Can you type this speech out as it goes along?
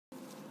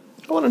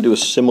I want to do a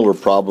similar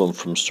problem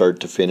from start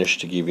to finish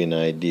to give you an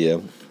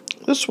idea.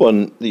 This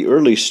one, the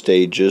early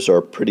stages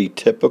are pretty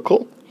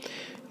typical.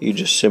 You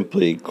just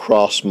simply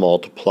cross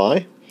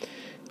multiply,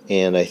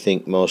 and I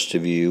think most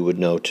of you would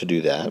know to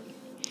do that.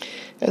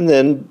 And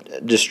then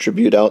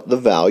distribute out the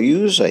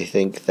values. I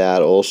think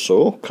that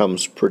also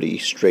comes pretty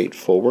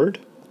straightforward.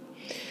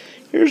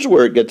 Here's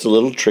where it gets a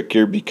little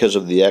trickier because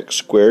of the x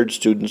squared.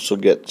 Students will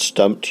get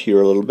stumped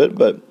here a little bit,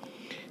 but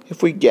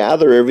if we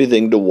gather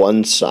everything to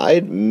one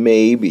side,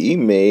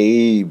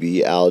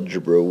 maybe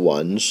algebra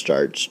 1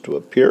 starts to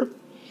appear.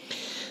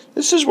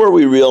 This is where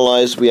we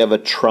realize we have a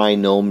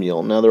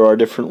trinomial. Now there are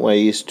different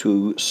ways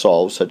to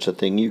solve such a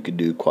thing. You could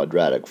do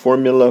quadratic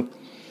formula.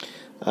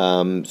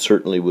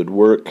 Certainly would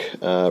work.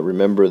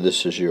 Remember,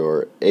 this is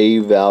your A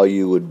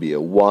value would be a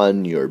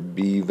 1, your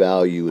B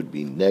value would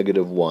be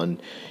 -1,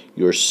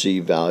 your C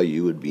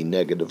value would be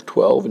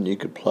 -12, and you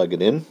could plug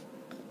it in.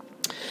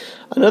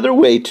 Another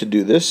way to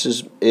do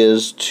this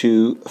is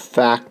to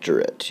factor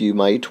it. You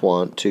might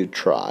want to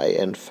try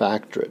and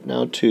factor it.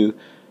 Now to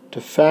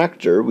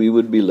factor, we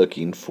would be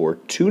looking for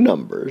two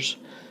numbers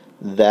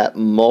that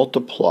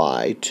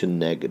multiply to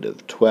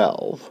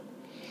 -12,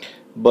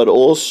 but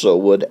also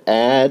would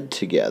add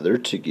together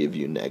to give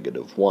you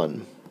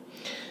 -1.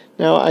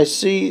 Now I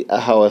see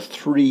how a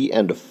 3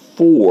 and a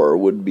 4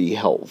 would be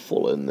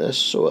helpful in this,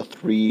 so a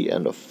 3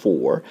 and a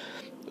 4,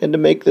 and to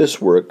make this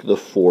work, the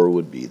 4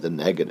 would be the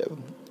negative.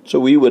 So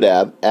we would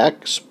have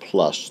x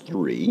plus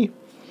 3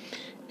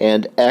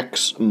 and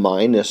x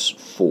minus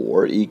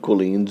 4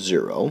 equaling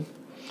 0.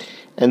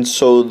 And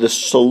so the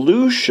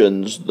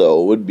solutions,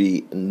 though, would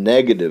be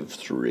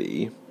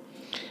 -3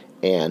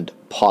 and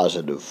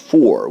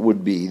 +4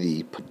 would be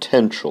the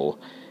potential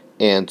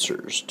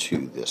answers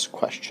to this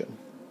question.